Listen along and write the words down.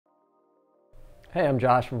Hey, I'm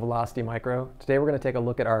Josh from Velocity Micro. Today we're going to take a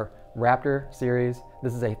look at our Raptor series.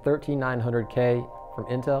 This is a 13900K from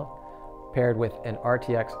Intel paired with an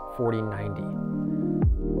RTX 4090.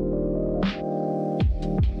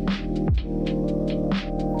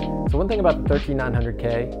 So one thing about the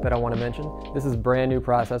 13900K that I want to mention, this is a brand new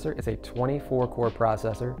processor. It's a 24-core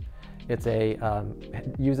processor. It's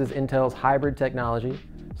uses Intel's hybrid technology.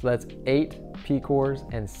 So that's 8 P cores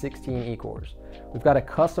and 16 E cores. We've got a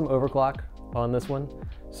custom overclock on this one.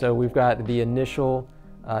 So we've got the initial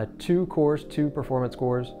 2 performance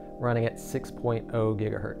cores running at 6.0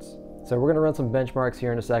 gigahertz. So we're gonna run some benchmarks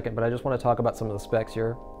here in a second, but I just wanna talk about some of the specs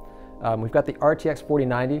here. We've got the RTX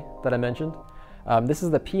 4090 that I mentioned. This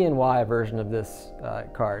is the PNY version of this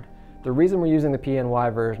card. The reason we're using the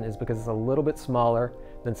PNY version is because it's a little bit smaller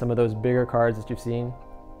than some of those bigger cards that you've seen.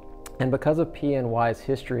 And because of PNY's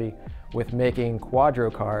history with making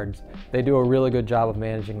Quadro cards, they do a really good job of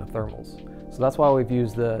managing the thermals. So that's why we've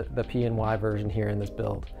used the PNY version here in this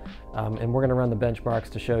build. And we're gonna run the benchmarks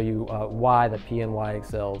to show you why the PNY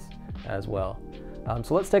excels as well.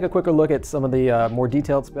 So let's take a quicker look at some of the more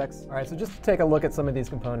detailed specs. All right, so just to take a look at some of these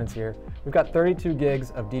components here. We've got 32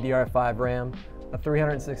 gigs of DDR5 RAM, a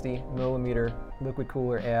 360 millimeter liquid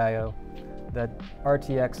cooler AIO, that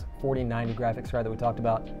RTX 4090 graphics card that we talked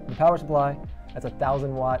about. The power supply, that's a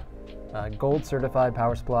 1000 watt gold certified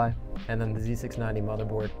power supply, and then the Z690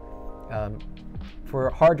 motherboard. For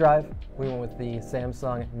hard drive, we went with the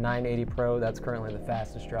Samsung 980 Pro. That's currently the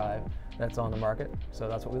fastest drive that's on the market, so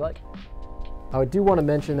that's what we like. I do want to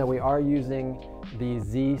mention that we are using the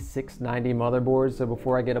Z690 motherboard, so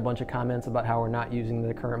before I get a bunch of comments about how we're not using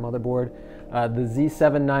the current motherboard, the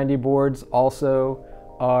Z790 boards also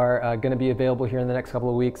are going to be available here in the next couple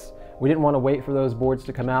of weeks. We didn't want to wait for those boards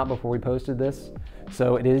to come out before we posted this,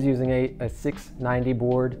 so it is using a 690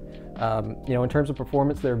 board. You know, in terms of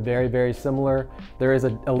performance, they're very, very similar. There is a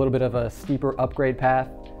little bit of a steeper upgrade path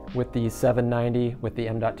with the 790 with the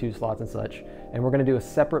M.2 slots and such. And we're going to do a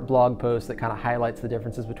separate blog post that kind of highlights the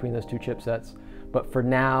differences between those two chipsets. But for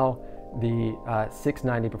now, the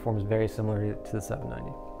 690 performs very similar to the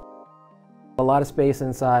 790. A lot of space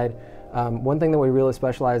inside. One thing that we really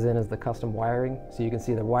specialize in is the custom wiring. So you can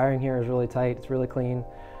see the wiring here is really tight, it's really clean.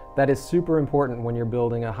 That is super important when you're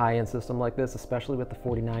building a high-end system like this, especially with the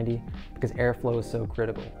 4090, because airflow is so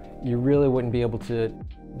critical. You really wouldn't be able to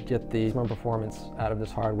get the maximum performance out of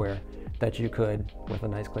this hardware that you could with a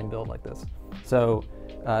nice clean build like this. So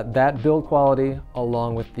that build quality,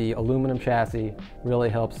 along with the aluminum chassis, really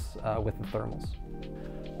helps with the thermals.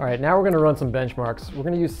 All right, now we're gonna run some benchmarks. We're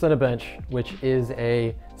gonna use Cinebench, which is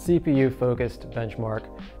a CPU-focused benchmark.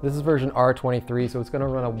 This is version R23, so it's gonna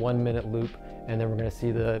run a 1-minute loop, and then we're gonna see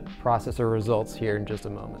the processor results here in just a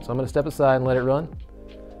moment. So I'm gonna step aside and let it run.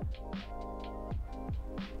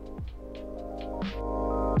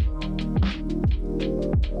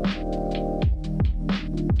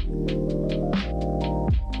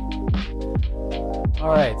 All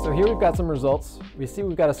right, so here we've got some results. We see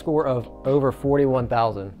we've got a score of over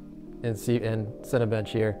 41,000 in Cinebench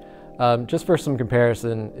here. Just for some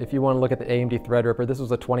comparison, if you want to look at the AMD Threadripper, this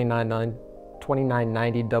was a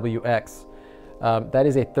 2990WX. That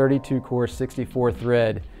is a 32-core 64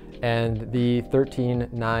 thread, and the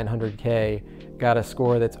 13900K got a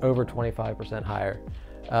score that's over 25% higher.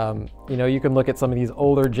 You know, you can look at some of these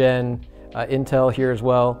older gen Intel here as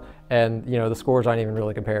well, and you know, the scores aren't even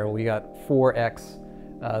really comparable. We got 4x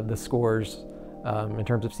the scores in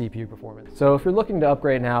terms of CPU performance. So if you're looking to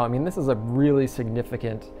upgrade now, I mean, this is a really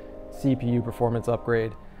significant CPU performance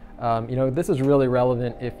upgrade. You know, this is really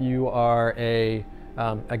relevant if you are a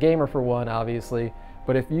gamer for one, obviously,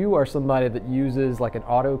 but if you are somebody that uses like an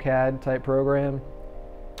AutoCAD type program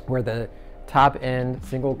where the top end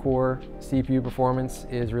single core CPU performance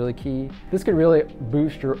is really key, this can really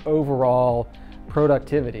boost your overall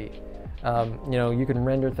productivity. You know, you can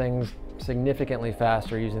render things significantly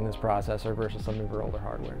faster using this processor versus some of your older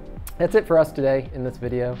hardware. That's it for us today in this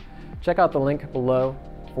video. Check out the link below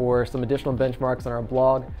for some additional benchmarks on our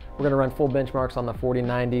blog. We're gonna run full benchmarks on the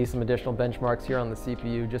 4090, some additional benchmarks here on the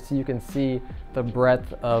CPU, just so you can see the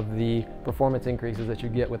breadth of the performance increases that you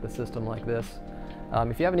get with a system like this.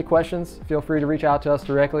 If you have any questions, feel free to reach out to us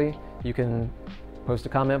directly. You can post a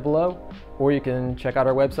comment below, or you can check out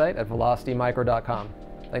our website at velocitymicro.com.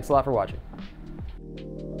 Thanks a lot for watching.